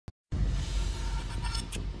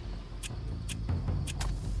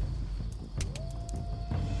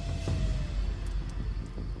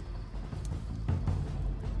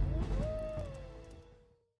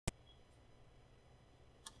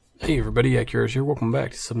Hey everybody, Accura's here. Welcome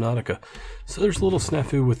back to Subnautica. So there's a little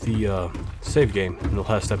snafu with the save game in the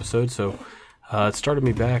last episode. So it started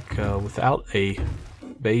me back without a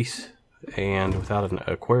base and without an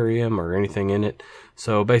aquarium or anything in it.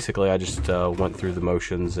 So basically I just went through the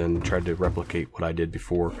motions and tried to replicate what I did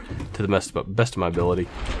before to the best of my ability,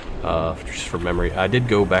 just from memory. I did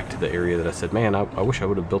go back to the area that I said, man, I wish I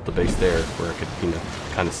would have built the base there where I could,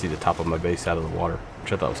 kind of see the top of my base out of the water,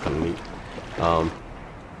 which I thought was kind of neat.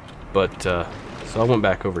 So I went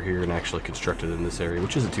back over here and actually constructed in this area,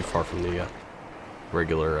 which isn't too far from the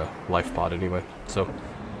regular life pod anyway. So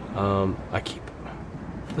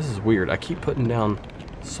this is weird, I keep putting down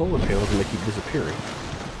solar panels and they keep disappearing.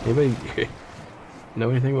 Anybody know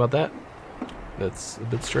anything about that? That's a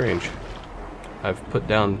bit strange. I've put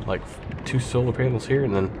down like 2 solar panels here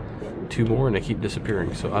and then 2 more and they keep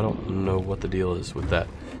disappearing, so I don't know what the deal is with that.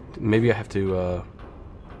 Maybe I have to I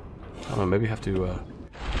don't know, maybe I have to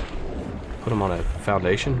put them on a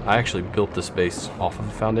foundation. I actually built this base off of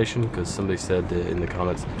a foundation because somebody said in the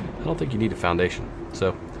comments, I don't think you need a foundation.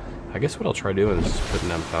 So I guess what I'll try doing is just putting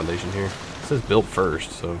down a foundation here. It says build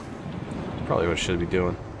first, so probably what I should be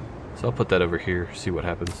doing. So I'll put that over here, see what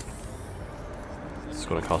happens. It's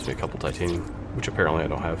going to cost me a couple titanium, which apparently I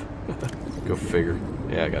don't have. Go figure.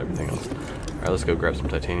 Yeah, I got everything else. Alright, let's go grab some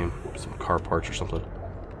titanium, some car parts or something.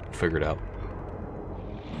 Figure it out.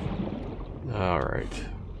 Alright.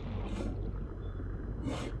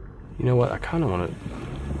 You know what? I kind of want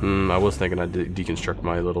to. I was thinking I'd deconstruct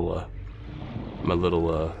my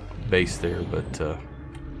little base there, but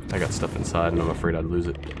I got stuff inside, and I'm afraid I'd lose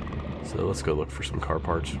it. So let's go look for some car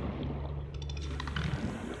parts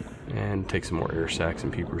and take some more air sacs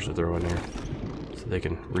and peepers to throw in there, so they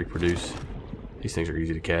can reproduce. These things are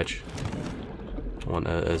easy to catch. I want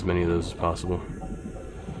as many of those as possible.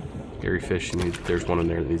 Hairy fish. There's one in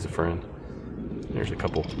there that needs a friend. There's a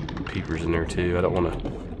couple peepers in there too. I don't want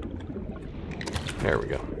to. There we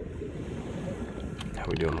go. How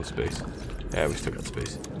we doing with space? Yeah, we still got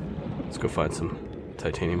space. Let's go find some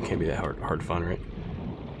titanium. Can't be that hard to find, right?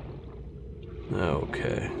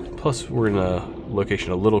 Okay. Plus, we're in a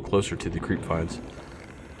location a little closer to the creep finds,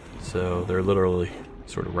 so they're literally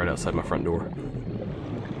sort of right outside my front door.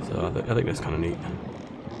 So I think that's kind of neat.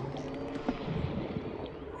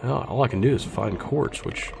 Well, all I can do is find quartz,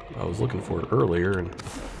 which I was looking for earlier, and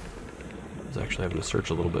I was actually having to search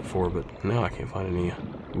a little bit for, but now I can't find any.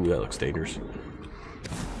 Ooh, that looks dangerous.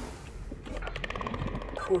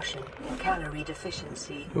 Caution, calorie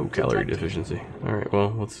deficiency. Oh, calorie deficiency. Alright,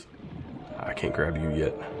 well, let's. I can't grab you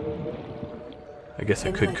yet. I guess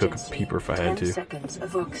I could cook a peeper if I had to. 10 seconds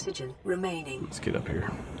of oxygen remaining. Let's get up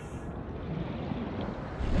here.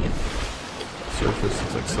 Surface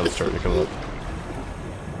looks like sun's starting to come up.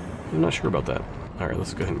 I'm not sure about that. Alright,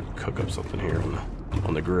 let's go ahead and cook up something here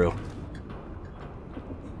on the grill.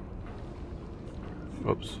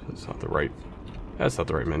 Oops, that's not the right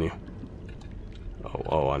menu.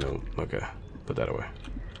 Oh, I know. Okay, put that away.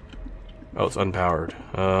 Oh, it's unpowered.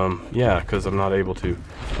 Yeah, because I'm not able to.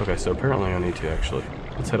 Okay, so apparently I need to actually.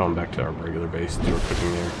 Let's head on back to our regular base, do our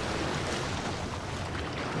cooking there.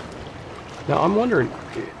 Now, I'm wondering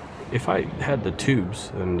if I had the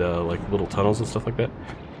tubes and like little tunnels and stuff like that,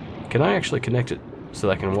 can I actually connect it so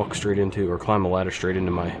that I can walk straight into or climb a ladder straight into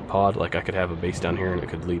my pod? Like I could have a base down here and it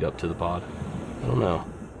could lead up to the pod. I don't know.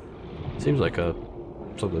 Seems like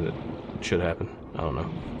something that should happen. I don't know.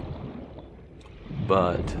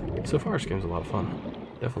 But so far this game's a lot of fun.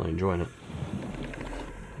 Definitely enjoying it.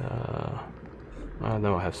 I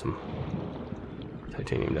know I have some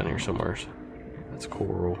titanium down here somewhere. That's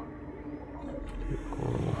coral.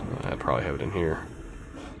 I probably have it in here.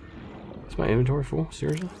 Is my inventory full?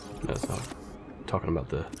 Seriously? No, it's not. I'm talking about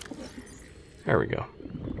the. There we go.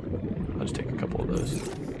 I'll just take a couple of those,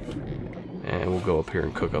 and we'll go up here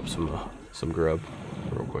and cook up some grub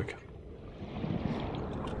real quick.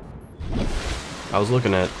 I was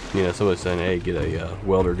looking at, somebody saying, hey, get a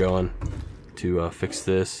welder going to fix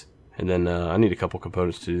this, and then I need a couple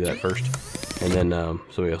components to do that first, and then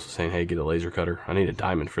somebody else was saying, hey, get a laser cutter. I need a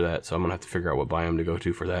diamond for that, so I'm gonna have to figure out what biome to go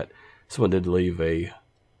to for that. Someone did leave a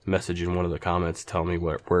message in one of the comments telling me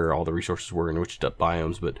where all the resources were and which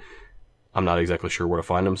biomes, but I'm not exactly sure where to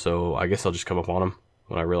find them, so I guess I'll just come up on them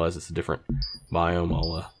when I realize it's a different biome.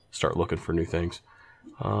 I'll start looking for new things.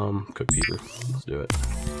 Cook peeper. Let's do it.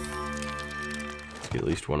 Let's get at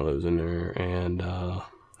least one of those in there. And how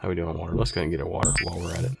we doing on water? Let's go ahead and get a water while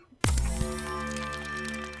we're at it.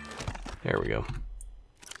 There we go.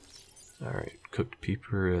 Alright, cooked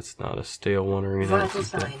peeper. It's not a stale one or anything. Vital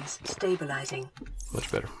signs stabilizing.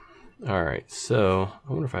 Much better. Alright, so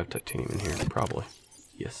I wonder if I have titanium in here. Probably.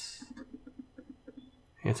 Yes.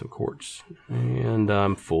 and some quartz. And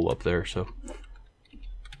I'm full up there, so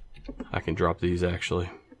I can drop these actually.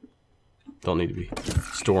 Don't need to be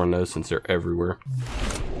storing those since they're everywhere.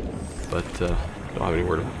 But don't have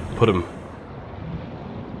anywhere to put them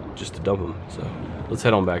just to dump them. So let's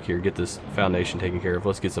head on back here, get this foundation taken care of.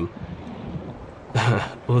 Let's get some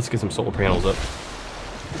let's get some solar panels up.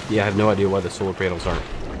 Yeah, I have no idea why the solar panels aren't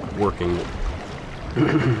working.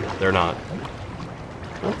 They're not.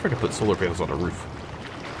 I wonder if I can put solar panels on a roof.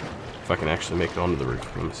 If I can actually make it onto the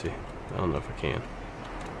roof. Let me see. I don't know if I can.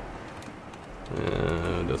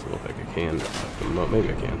 It doesn't look like I can. Maybe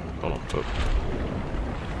I can. Hold on. Oh.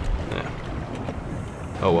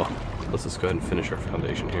 Yeah. Oh well. Let's just go ahead and finish our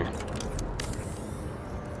foundation here.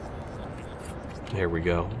 Here we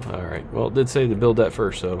go. Alright. Well, it did say to build that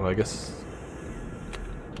first, so I guess...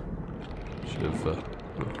 should have...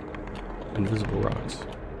 invisible rocks.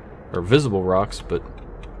 Or visible rocks, but...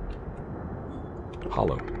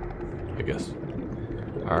 hollow, I guess.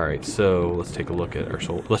 Alright, so let's take a look at our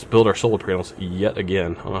solar... let's build our solar panels yet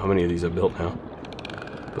again. I don't know how many of these I've built now.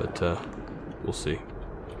 But, we'll see.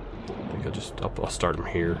 I think I'll start them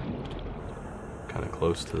here. Kind of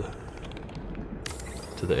close to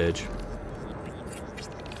the edge.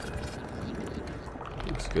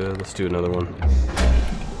 Looks good. Let's do another one.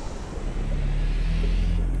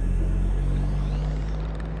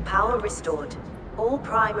 Power restored. All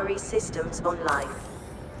primary systems online.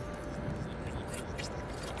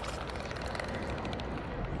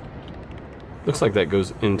 Looks like that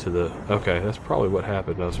goes into the... okay, that's probably what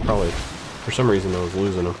happened. I was probably... for some reason I was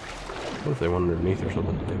losing them. What if they went underneath or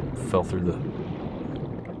something? They fell through the...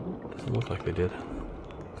 doesn't look like they did.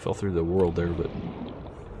 Fell through the world there, but...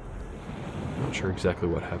 not sure exactly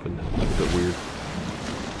what happened. It's a bit weird.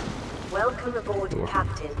 Welcome aboard,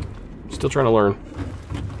 Captain. Still trying to learn.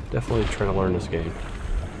 Definitely trying to learn this game.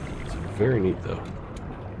 It's very neat, though.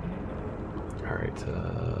 Alright,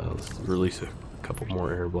 let's release a couple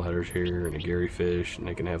more air bladders here and a Gary fish, and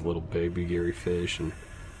they can have little baby Gary fish and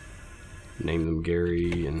name them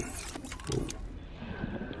Gary. And ooh,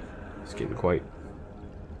 it's getting quite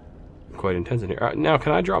intense in here. Alright, now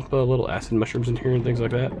can I drop little acid mushrooms in here and things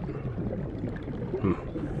like that?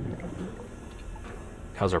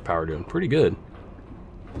 How's our power doing? Pretty good.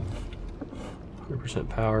 100%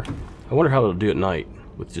 power. I wonder how it'll do at night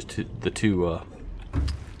with just the two,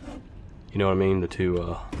 you know what I mean? The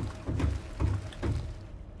two,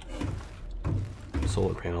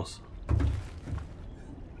 solar panels.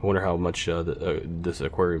 I wonder how much this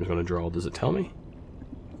aquarium is going to draw. Does it tell me?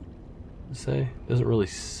 Does it say? Doesn't really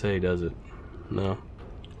say, does it? No.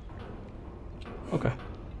 Okay.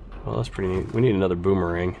 Well, that's pretty neat. We need another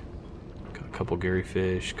boomerang. Got a couple Gary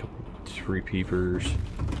fish, three peepers.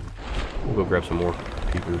 We'll go grab some more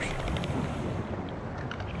peepers.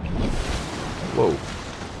 Whoa.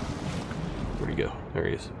 Where'd he go? There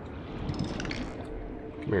he is.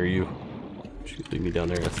 Come here, you. Shoot, leave me down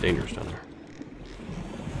there. That's dangerous down there.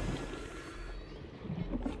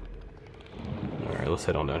 Alright, let's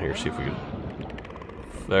head on down here, see if we can...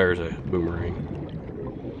 there's a boomerang.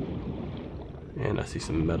 And I see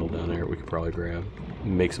some metal down there we could probably grab.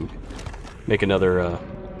 Make another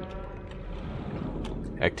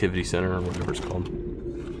activity center or whatever it's called.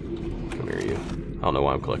 Come here, you. I don't know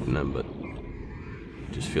why I'm collecting them, but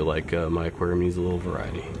I just feel like my aquarium needs a little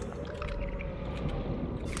variety.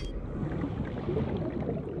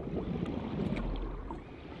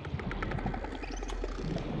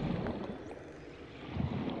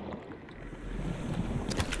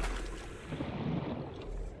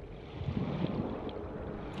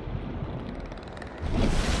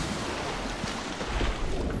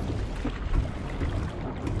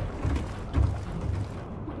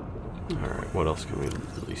 Alright, what else can we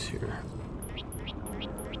release here?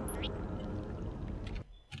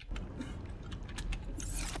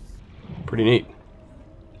 Pretty neat.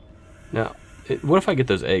 Now, what if I get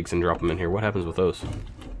those eggs and drop them in here? What happens with those?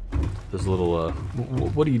 Those little,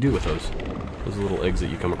 what do you do with those? Those little eggs that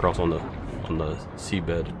you come across on the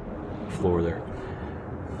seabed floor there.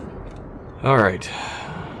 Alright.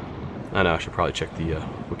 I know I should probably check the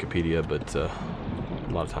Wikipedia, but a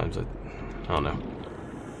lot of times I don't know.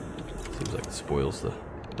 Seems like it spoils the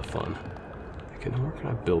fun. Where can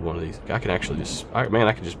I build one of these? I can actually just... I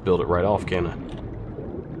can just build it right off, can't I?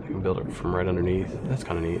 I can build it from right underneath. That's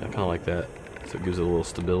kind of neat. I kind of like that. So it gives it a little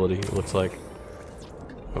stability, it looks like.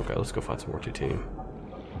 Okay, let's go find some more titanium.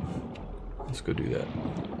 Let's go do that.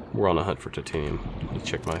 We're on a hunt for titanium. Let's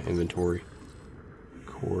check my inventory.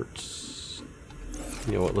 Quartz.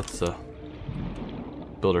 You know what? Let's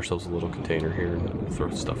build ourselves a little container here and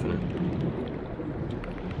throw stuff in it.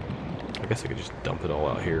 I guess I could just dump it all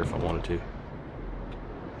out here if I wanted to.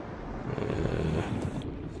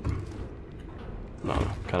 I don't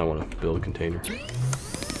know. Kind of want to build a container.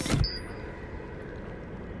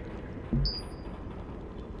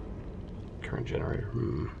 Current generator.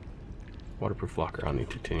 Waterproof locker. I'll need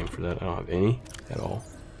titanium for that. I don't have any at all.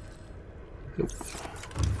 Nope.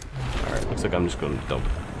 Alright, looks like I'm just going to dump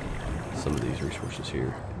some of these resources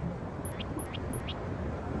here.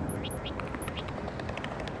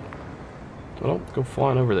 Well, don't go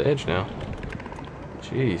flying over the edge now.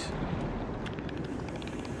 Jeez.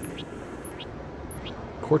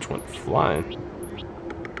 Quartz went flying.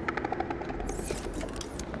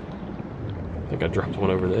 I think I dropped one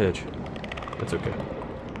over the edge. That's okay.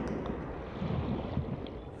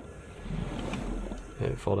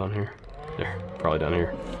 Did it fall down here? There, probably down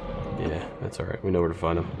here. Yeah, that's alright. We know where to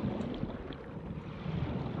find them.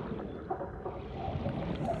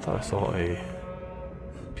 I thought I saw a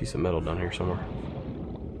piece of metal down here somewhere.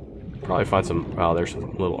 Probably find some. Wow, there's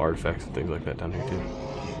some little artifacts and things like that down here too.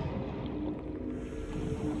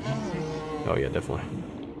 Oh yeah, definitely.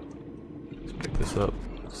 Let's pick this up.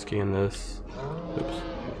 Scan this. Oops.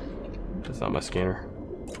 That's not my scanner.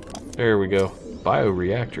 There we go.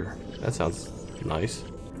 Bioreactor. That sounds nice.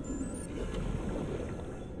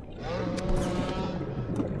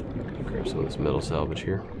 Grab some of this metal salvage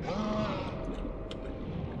here. How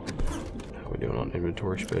are we doing on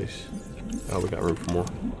inventory space? Oh, we got room for more.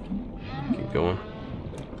 Keep going.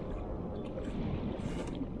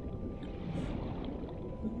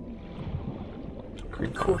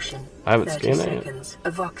 Caution. I haven't 30 scanned that yet. seconds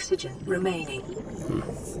of oxygen remaining.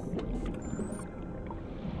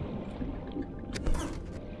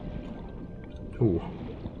 Ooh.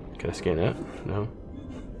 Can I scan that? No.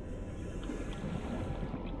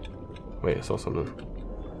 Wait, I saw something.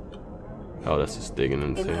 Oh, that's just digging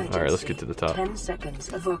in. Emergency. Alright, let's get to the top. 10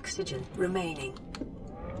 seconds of oxygen remaining.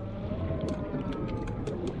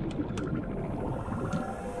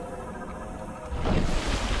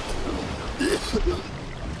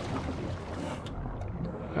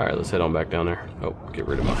 Alright, let's head on back down there. Oh, get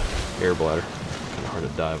rid of my air bladder. Kind of hard to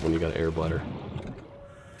dive when you got an air bladder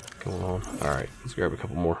going on. Alright, let's grab a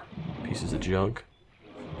couple more pieces of junk.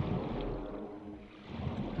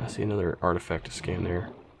 I see another artifact to scan there.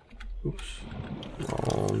 Oops.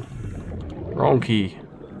 Wrong key.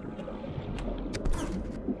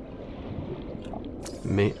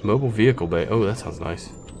 Mobile vehicle bay. Oh, that sounds nice.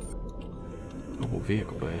 Mobile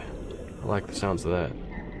vehicle bay. I like the sounds of that.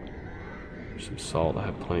 There's some salt. I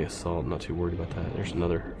have plenty of salt. I'm not too worried about that. There's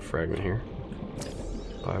another fragment here.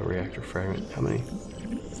 Bioreactor fragment. How many?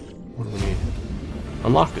 What do we need?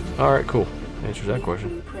 Unlocked it. Alright, cool. Answers that question.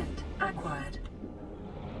 Blueprint acquired.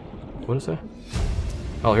 What is that?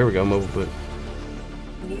 Oh, here we go. Mobile bay.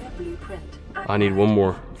 New blueprint acquired. I need one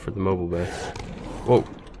more for the mobile bay. Whoa.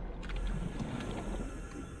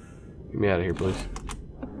 Get me out of here, please.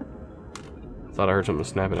 I thought I heard something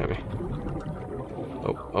snapping at me.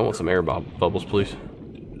 Oh, I want some air bubbles, please.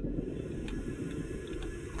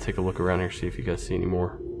 Take a look around here, see if you guys see any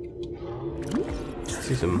more. I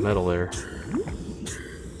see some metal there.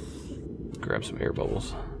 Grab some air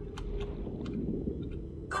bubbles.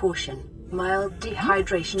 Caution. Mild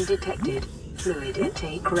dehydration detected. Fluid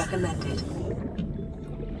intake recommended.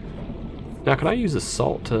 Now, can I use the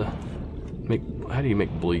salt to make... How do you make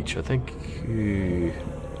bleach? I think... I'm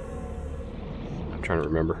trying to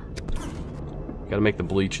remember. You gotta make the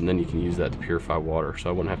bleach and then you can use that to purify water, so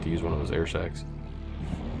I wouldn't have to use one of those air sacs.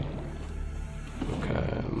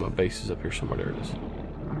 Okay, my base is up here somewhere. There it is.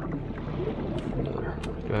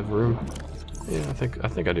 Do I have room? Yeah, I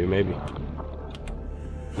think I do, maybe.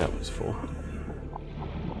 That was full.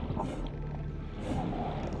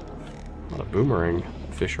 A lot of boomerang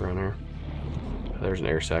fish around here. There's an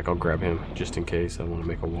air sac. I'll grab him just in case I want to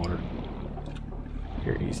make a water.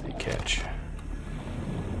 You're easy to catch.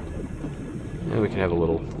 And we can have a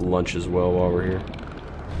little lunch as well while we're here.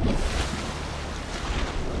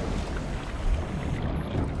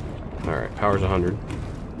 Alright, power's 100.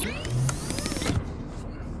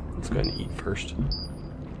 Let's go ahead and eat first.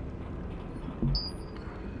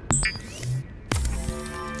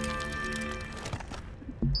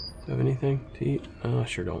 Do you have anything to eat? No, I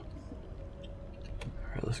sure don't.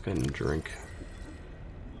 Alright, let's go ahead and drink.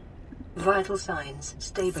 Vital signs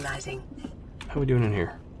stabilizing. How are we doing in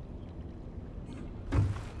here? I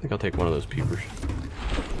think I'll take one of those peepers.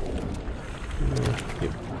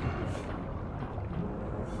 Yep.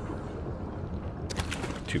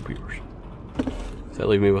 2 peepers. Does that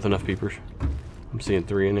leave me with enough peepers? I'm seeing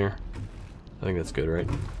 3 in there. I think that's good, right?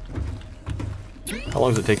 How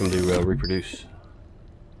long does it take them to reproduce?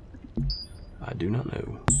 I do not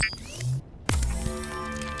know.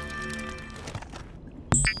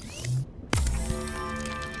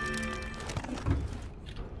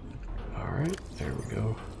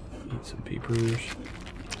 Need some peepers.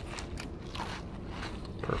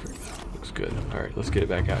 Perfect. Looks good. Alright, let's get it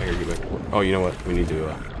back out here. Get back to work. Oh, you know what? We need to,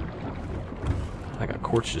 I got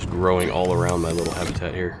quartz just growing all around my little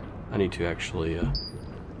habitat here. I need to actually,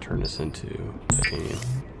 turn this into titanium.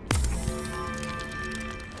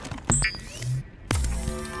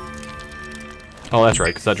 Oh, that's right,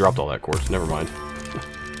 because I dropped all that quartz. Never mind.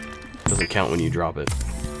 Doesn't count when you drop it.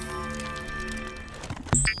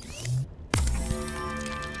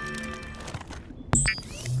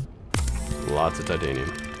 Lots of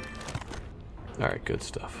titanium. Alright, good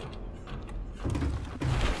stuff.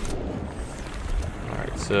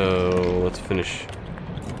 Alright, so let's finish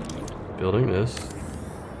building this.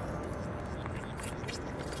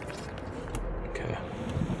 Okay.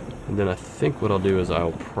 And then I think what I'll do is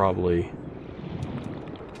I'll probably...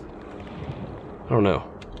 I don't know.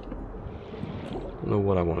 I don't know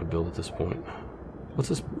what I want to build at this point. What's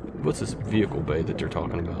this vehicle bay that they're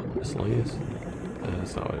talking about? Miscellaneous?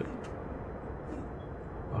 That's not it.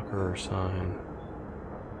 Locker sign.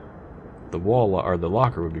 The wall or the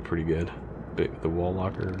locker would be pretty good. The wall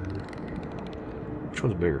locker. Which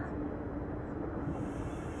one's bigger?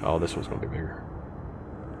 Oh, this one's gonna be bigger.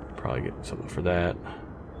 Probably get something for that.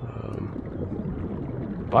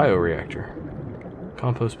 Bioreactor.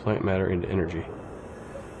 Compost plant matter into energy.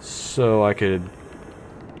 So I could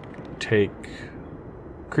take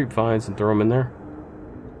creep vines and throw them in there.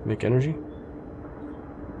 Make energy.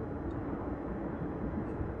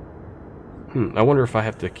 I wonder if I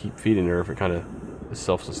have to keep feeding her, if it kind of is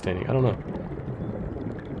self-sustaining. I don't know.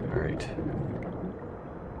 Alright.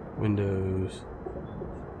 Windows.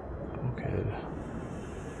 Bulkhead.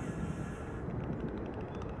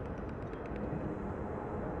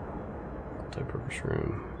 Multi-purpose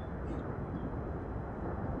room.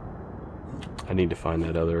 I need to find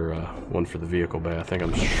that other one for the vehicle bay. I think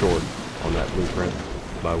I'm short on that blueprint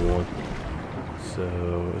by one.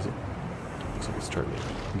 So, is it? Looks like it's starting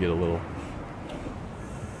to get a little...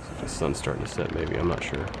 The sun's starting to set, maybe. I'm not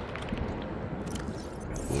sure.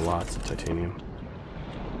 Got lots of titanium.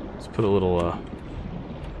 Let's put a little,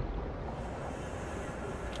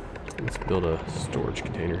 let's build a storage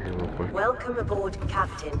container here real quick. Welcome aboard,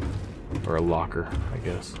 Captain. Or a locker, I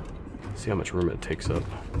guess. See how much room it takes up.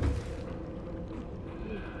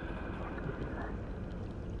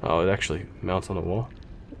 Oh, it actually mounts on the wall.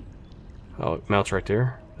 Oh, it mounts right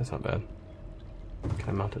there? That's not bad. Can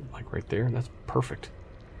I mount it, like, right there? That's perfect.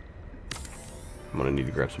 I'm gonna need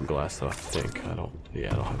to grab some glass though, I think. I don't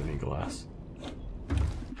have any glass.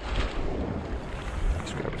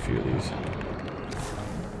 Let's grab a few of these.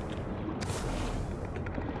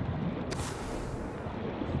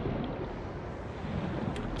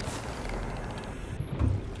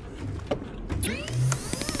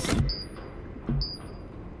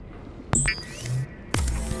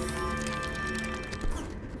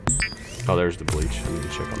 Oh, there's the bleach. I need to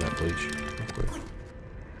check on that bleach real quick.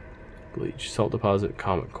 Bleach, salt deposit,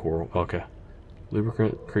 comet coral. Okay.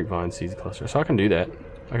 Lubricant, creep vine, seeds cluster. So I can do that.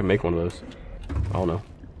 I can make one of those. I don't know.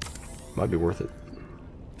 Might be worth it.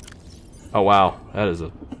 Oh wow, that is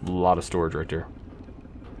a lot of storage right there.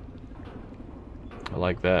 I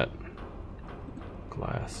like that.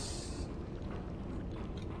 Glass.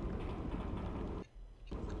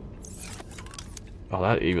 Oh,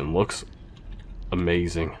 that even looks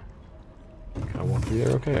amazing. Can I walk through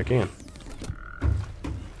there? Okay, I can.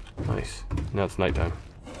 Nice. Now it's nighttime.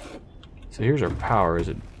 So here's our power. Is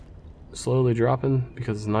it slowly dropping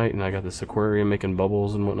because it's night and I got this aquarium making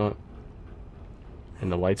bubbles and whatnot?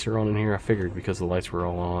 And the lights are on in here. I figured because the lights were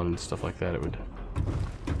all on and stuff like that, it would...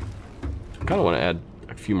 I kind of want to add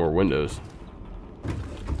a few more windows.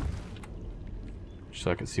 Just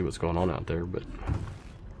so I can see what's going on out there, but...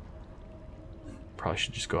 Probably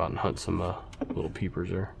should just go out and hunt some little peepers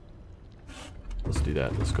there. Let's do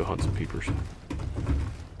that. Let's go hunt some peepers.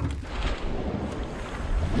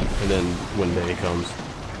 And then when day comes,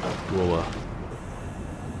 we'll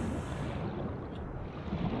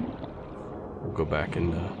go back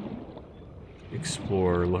and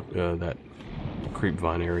explore that creep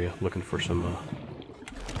vine area, looking for some.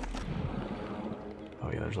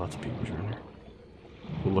 Oh yeah, there's lots of peepers around here.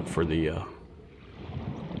 We'll look for the.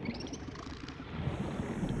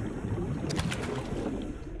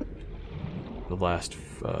 The last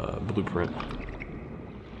blueprint.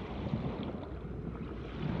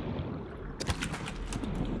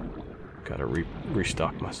 Gotta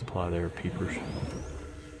restock my supply there of peepers.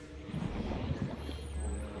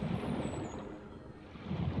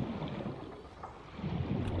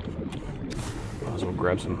 Might as well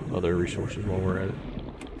grab some other resources while we're at it.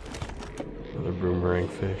 Another boomerang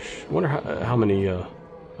fish. I wonder how many I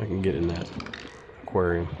can get in that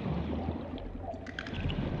aquarium.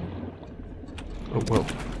 Oh, whoa.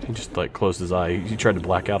 He just, like, closed his eye. He tried to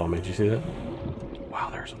black out on me. Did you see that? Wow,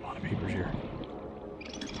 there's a lot of peepers here.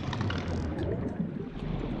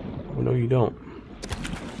 Oh, no, you don't.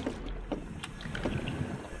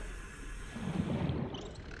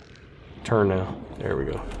 Turn now. There we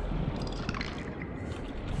go.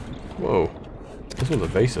 Whoa. This one's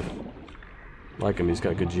evasive. I like him. He's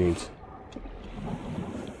got good genes.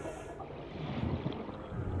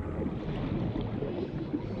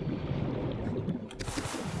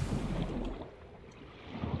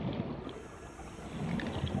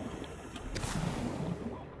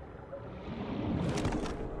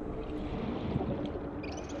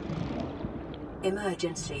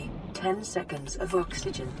 Emergency. 10 seconds of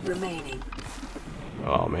oxygen remaining.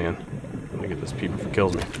 Oh man. Let me get this peeper if it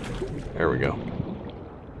kills me. There we go.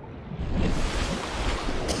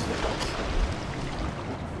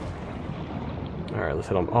 Alright, let's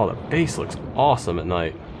hit on. Oh, the base looks awesome at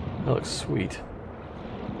night. That looks sweet.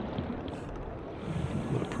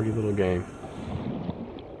 What a pretty little game.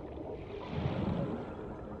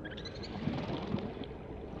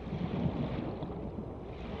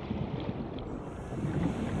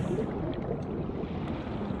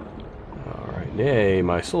 Yay,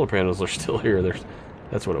 my solar panels are still here.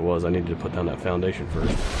 That's what it was. I needed to put down that foundation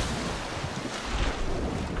first.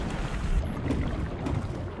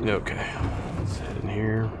 Okay, let's head in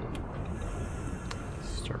here.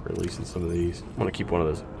 Start releasing some of these. I want to keep one of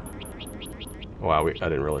those. Wow, I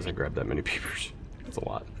didn't realize I grabbed that many peepers. That's a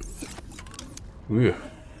lot. Ooh.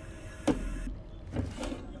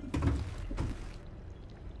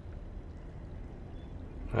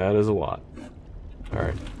 That is a lot.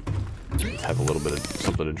 Alright. Let's have a little bit of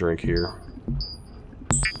something to drink here.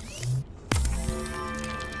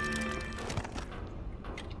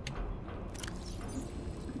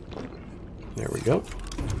 There we go.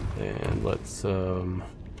 And let's not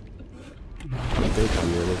daytime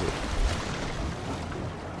yet, is it?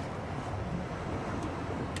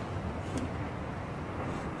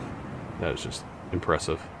 That is just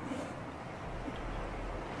impressive.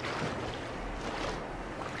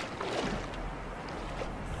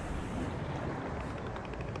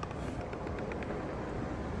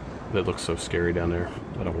 That looks so scary down there.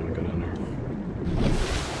 I don't want to go down there.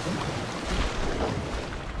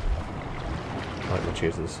 I like my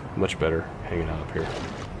chances much better hanging out up here.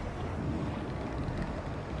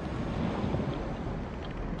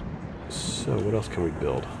 So what else can we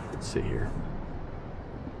build? Let's see here.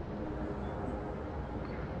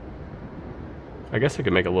 I guess I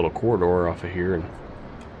could make a little corridor off of here and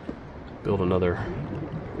build another,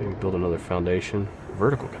 maybe build another foundation.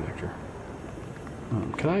 Vertical connector.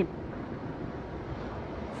 Can I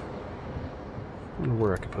wonder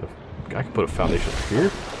where I could put a foundation up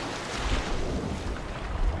here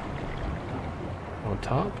on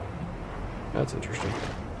top. That's interesting.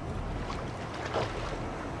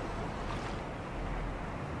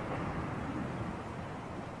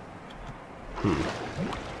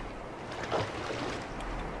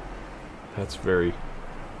 That's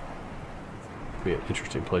be an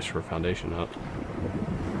interesting place for a foundation up.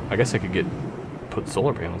 I guess I could put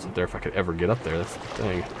solar panels up there if I could ever get up there. That's the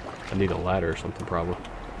thing. I need a ladder or something probably.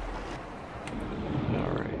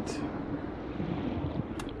 Alright.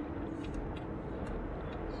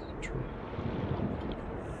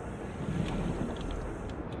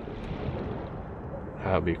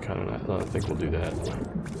 That'd be kind of nice. I think we'll do that.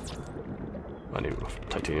 I need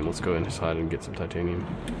titanium. Let's go inside and get some titanium.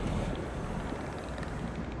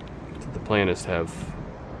 So the plan is to have...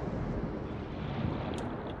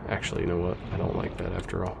 Actually, you know what? I don't like that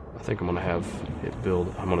after all. I think I'm gonna have it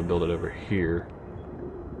build. I'm gonna build it over here.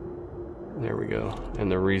 There we go.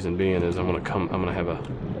 And the reason being is I'm gonna have a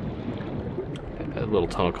little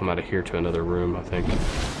tunnel come out of here to another room, I think.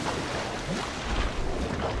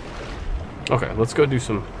 Okay, let's go do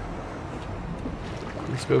some.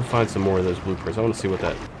 Let's go find some more of those blueprints. I want to see what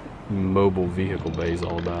that mobile vehicle bay is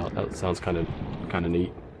all about. That sounds kind of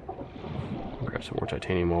neat. Grab some more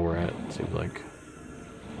titanium while we're at it. Seems like.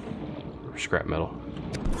 Scrap metal.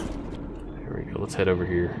 There we go. Let's head over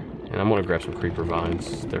here. And I'm going to grab some creeper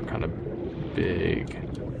vines. They're kind of big.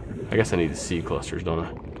 I guess I need the seed clusters, don't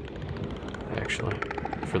I? Actually.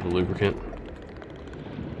 For the lubricant.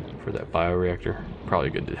 For that bioreactor. Probably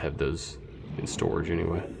good to have those in storage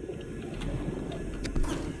anyway.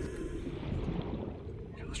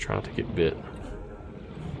 Okay, let's try not to get bit.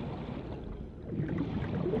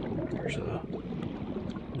 There's a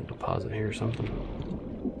deposit here or something.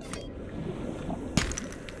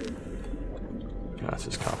 That's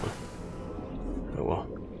just copper. Oh well.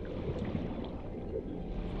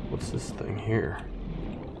 What's this thing here?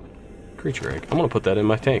 Creature egg. I'm gonna put that in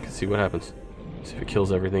my tank and see what happens. See if it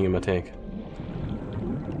kills everything in my tank.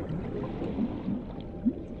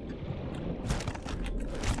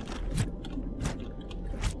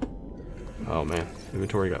 Oh man,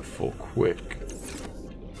 inventory got full quick.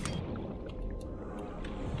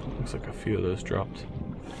 Looks like a few of those dropped.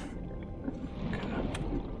 Okay.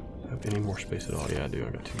 Have any more space at all? Yeah, I do.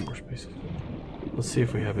 I got 2 more spaces. Let's see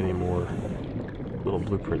if we have any more little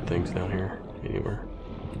blueprint things down here anywhere.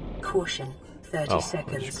 Caution, 30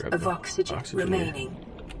 seconds of oxygen remaining.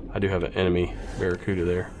 Here. I do have an enemy barracuda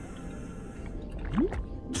there.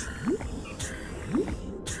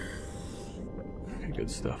 Okay,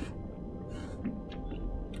 good stuff.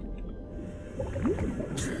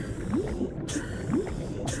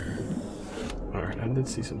 Alright, I did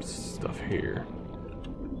see some stuff here.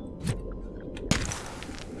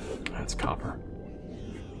 That's copper.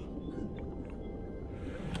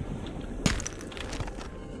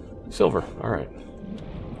 Silver, alright.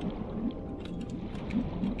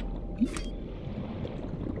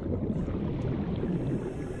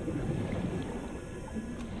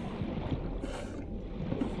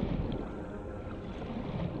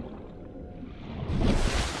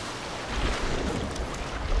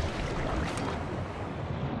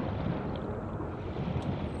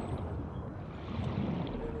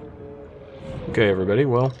 Okay, everybody,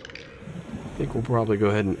 well, I think we'll probably go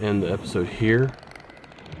ahead and end the episode here.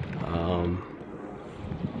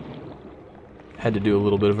 Had to do a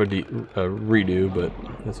little bit of a redo, but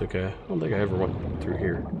that's okay. I don't think I ever went through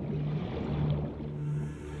here.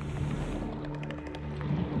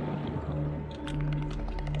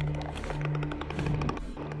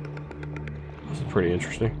 This is pretty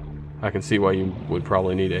interesting. I can see why you would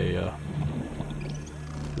probably need a...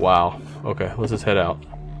 Wow. Okay, let's just head out.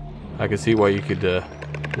 I can see why you could,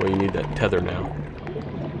 why you need that tether now.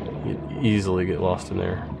 You'd easily get lost in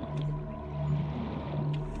there.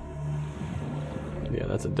 Yeah,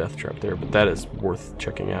 that's a death trap there, but that is worth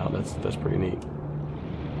checking out. That's pretty neat.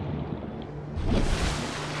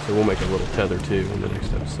 So we'll make a little tether too in the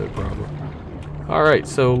next episode probably. Alright,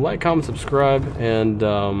 so like, comment, subscribe, and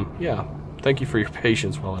yeah, thank you for your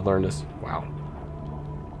patience while I learned this. Wow.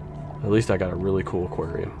 At least I got a really cool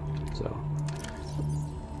aquarium. So,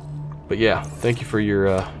 but yeah, thank you for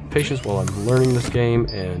your patience while I'm learning this game,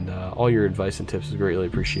 and all your advice and tips is greatly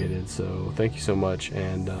appreciated. So thank you so much,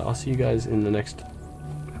 and I'll see you guys in the next...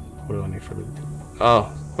 What do I need for the...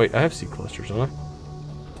 Oh, wait, I have seed clusters, don't I?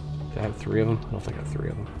 Do I have 3 of them? I don't think I have 3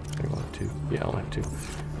 of them. I think I only have 2. Yeah, I only have 2.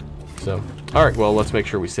 So, alright, well, let's make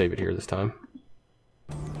sure we save it here this time.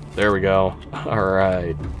 There we go.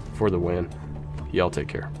 Alright, for the win. Y'all take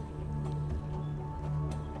care.